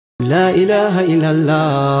لا إله إلا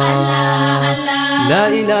الله لا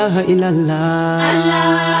إله إلا الله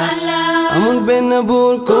أمون بين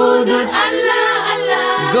بور كودر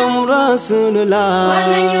قم رسول الله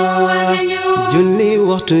جلي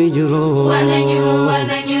وقت يجرو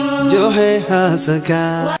جوهي حاسكا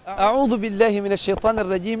أعوذ بالله من الشيطان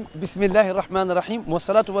الرجيم بسم الله الرحمن الرحيم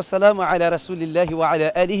والصلاة والسلام على رسول الله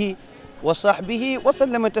وعلى آله وصحبه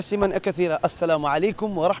وسلم تسليما كثيرا. السلام عليكم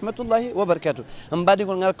ورحمة الله وبركاته. مبادئ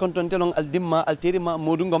نقول كنتم تلون الدم التيرما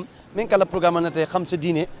مودونغم من كلا برنامج نتاعي خمسة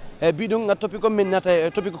دينه بيدون توبيكم من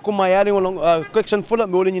نتاعي توبيك كم يارين ولون كوكشن فولا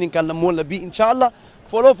مولين ينكلا مولا بي إن شاء الله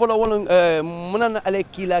فولو ولون مننا على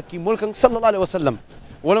كلا كي مولكن صلى الله عليه وسلم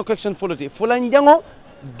ولون كوكشن فولتي فلان جانو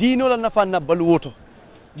دينو لنا فانا بلوتو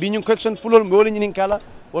بينو كوكشن فولو مولين ينكلا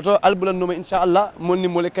وتو البلان نوم إن شاء الله مولني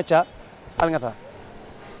مولكتا ألغتا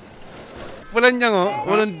fulan jango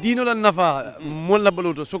wala dino la nafa mon la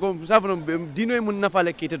baloto soko safano dino e mun nafa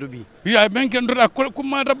le kete do bi ya men ken do ko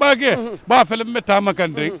ma da bage ba fele meta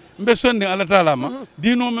makande mbe sonde ala taala ma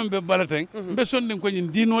dino men be balaten mbe sonde ko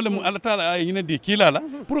nyin dino le mu ala taala ay nyina di kilala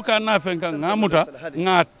pour ka na fen kan ngamuta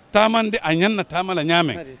nga tamande anyanna tamala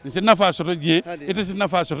nyame ni sin nafa so je ite sin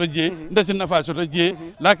nafa so je nda sin nafa so je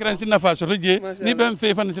la kran sin nafa so je ni ben fe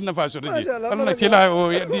fan sin nafa so je Allah kila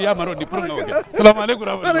o di yamaro di pour ngawo assalamu alaykum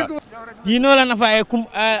rahmatullah dino la nafa e kum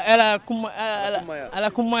ala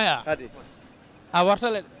kumaya a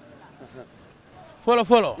wartale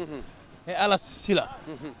folo e ala sila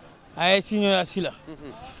ay sinyo sila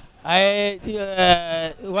ay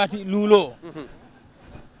wati lulo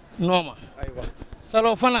noma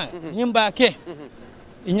salo fana nyimba ke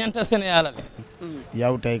nyanta Sénégal le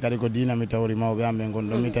yaw tay kadi ko dina mi tawri mawbe ambe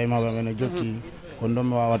gondo mi tay mawbe ambe jokki ko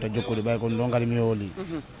ndom wawata jokkude bay ko ndongali mi woli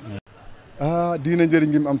diine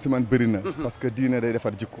njëriñ gi mu am si man bëri na parce que diine day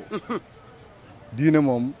defar jikko diine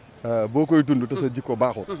moom boo koy dund te sa jikko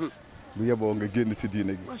baaxul bu yeboo nga génn si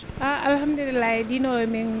diine gi alhamdulillah diino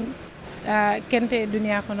min kente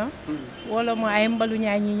duniya kono wala mo ay mbalu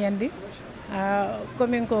ñañi ñandi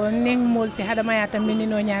komin ko ning mol si hadama ya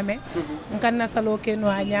taminino ñame nkanna salo ke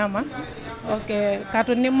no ñama okay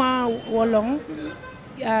kato nima wolong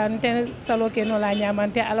nte salo ke no la ñama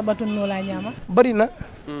nte alabatun no la ñama bari na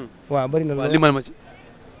waaw bari na limal ma ci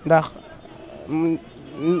ndax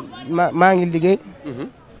maa ngi liggéey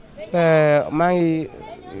maa ngi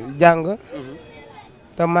jàng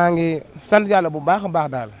te maa ngi sant yàlla bu baax a baax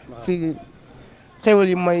daal fi xewal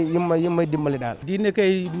yi may dimbali daal. diine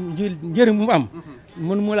kay njëriñ mu am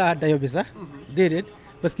mun mu laa dayo bi sax déedéet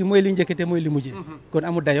parce que mooy li njëkk te mooy li mujj kon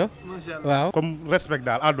amul dayo waaw. comme respect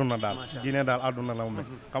daal àdduna daal diine daal àdduna la mu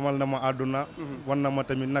xamal na ma àdduna wan na ma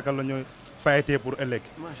tamit naka la ñuy fayetee pour ëllëg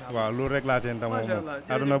waaw loolu rek laa teen tam moom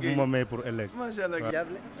àdduna bu ma may pour ëllëg.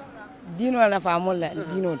 diino la nafa mol la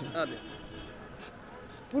diino to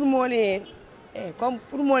pour mole comme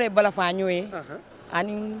pour mole bala fa ñoye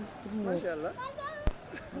ani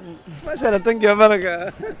mashallah thank you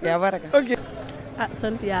baraka ya baraka okay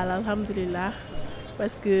sant yàlla alhamdulillah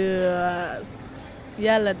parce que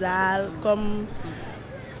yàlla daal comme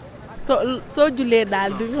soo julee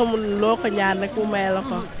daal di nga mun loo ko ñaan rek mu may la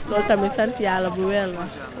ko loolu tamit sant yàlla bu weer la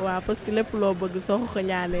waaw parce que lépp loo bëgg soo ko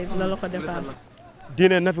ñaanee dina la ko defal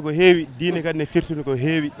diine nafi ko heewi diine kadi ne firtini ko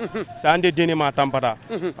heewi so ande diine ma tampata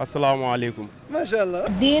assalamu aleykum mashallah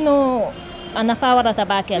diino a nafa warata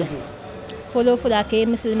bakele folo fula ke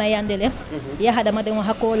muslima yandele ya hadama de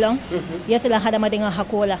hakola ya sala hadama de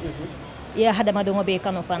hakola ya hadama de be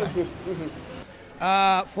kanu fana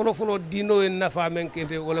folo dino en nafa men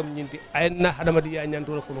kente wala nyinti ay na hadama di ya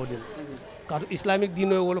nyanto folo dino kato islamique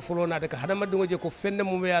dino wala folo na de ka hadama de je ko fenne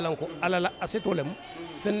mu yalan ko alala asetolem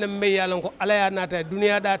fenne me yalan ko ala ya nata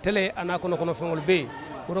duniya da tele ana kono fengol be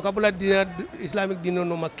ko kabula dina islamique dino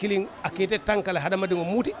no makilling akete tankale hadama de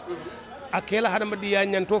muti akela hadama di ya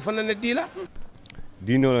nyanto fana ne dila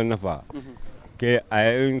dino la nafa ke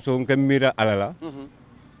ay so kamira alala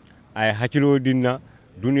ay hakilo dinna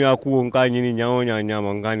duniya ku on ka nyini nyaawo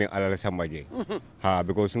nyaama ngani alala sambaje ha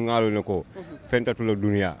because ngalo ne ko fenta to la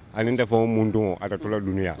duniya aninda fo mundu ata to la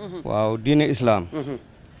duniya waaw diine islam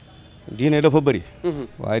diine dafa bari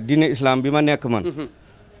waaye diine islam bi ma nekk man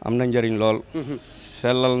am na njëriñ lool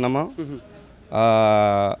sellal na ma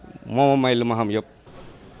moo may li ma xam yëpp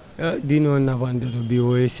dino nafande to bi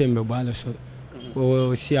wo sembe bala so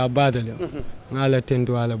o siya badale ngala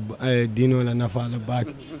tento ala dino la nafa la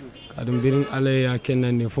baki kadum birin ala ya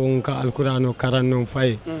kenande fo ka alqur'ano karanno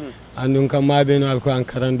fay andun ka mabeno alqur'an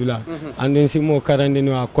karandula andun simo karande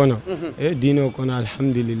no akono dino kono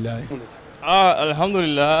alhamdulillah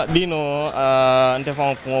alhamdulillah dino ante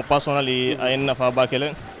fa ko personally ay nafa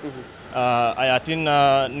bakele ayatin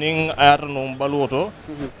ning ayata no baluwoto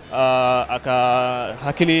aka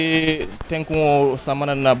hakili tenkuŋo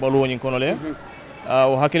samanana baluwo ñiŋ kono le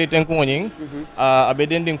o hakkili tenkuŋo ñiŋ abe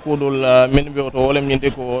dendin kuudol min be oto wolem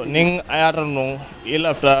ñinde ko niŋ ayata no i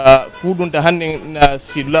lafta kuudunta hanni na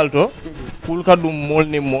sidulal to kul ka ɗum mool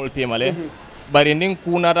ni mool tema le bari niŋ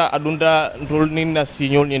kunata adunta ntol niŋ na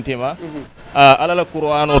siñol ñiŋ tema ala la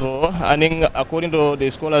qur'ano to aniŋ according to the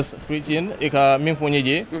scholars preaching e ka min fo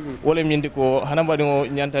ñeje wolem ñindi ko hanambaɗiŋo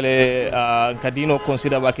ñantale ka dino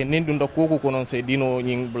consider bake niŋ dunta koku konon se dino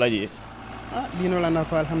ñiŋ bulaje dino la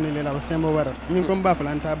nafa alhamdulillah wa sembo warat ñing ko mbafal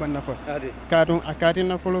anta ban nafa katum akati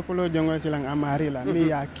na folo jongo silang amari la mi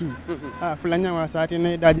ya ki fulanya wa sati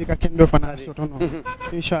ne daji ka kendo fana soto no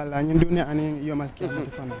inshallah ñin dunya ani yomal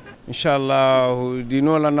kiyamati fana inshallah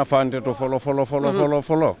dino la nafa ante to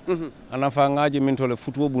folo anafa ngaji min to le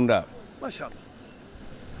futuo bunda mashallah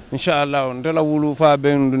inshallah ndela wulu fa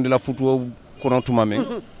ben ndila futuo kono tuma men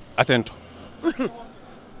atento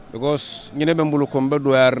because ñine be mbulu ko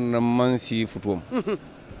mbeddo yar na mansi futuom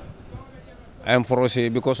I am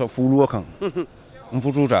forced because of fulu kan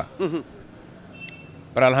mfututa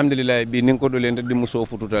but alhamdulillah bi nin ko do len de muso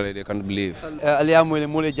fututa le kan believe aliyamu le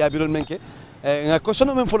mole jabirol menke nga ko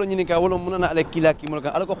sono men folo ñini ka wala munana ala kilaki mol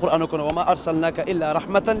kan ala ko qur'an ko wa ma arsalnaka illa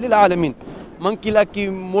rahmatan lil alamin man kilaki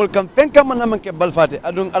mol kan fenka man man ke balfate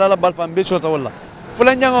adun ala balfa be sota wala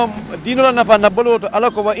fulan jango dino la nafa na boloto ala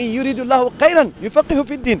ko wa in yuridu lahu khairan yufaqihu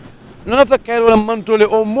fi din nana fa kayro la mantole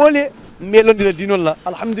o mole melondi la dino la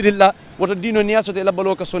alhamdulillah woto dino niya sote la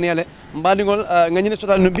bolo ka sonele mbandingol ngani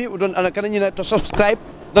sota no bi don ana kana ñina to subscribe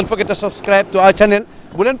don't forget to subscribe to our channel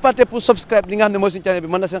bu len faté pour subscribe li nga xamne mo suñu channel bi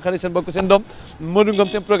man na seen xarit seen bokk seen dom Modou Ngom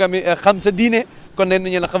seen programme HAMSA diine kon dañ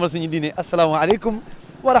ñu la xamal suñu diine assalamu alaykum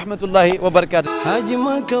wa rahmatullahi wa barakatuh haji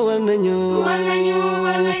Makka war nañu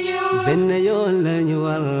benn yoon lañu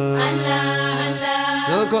war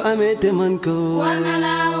soo ko amee te man ko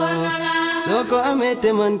soo ko amee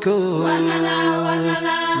te man ko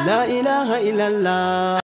la ilaha illallah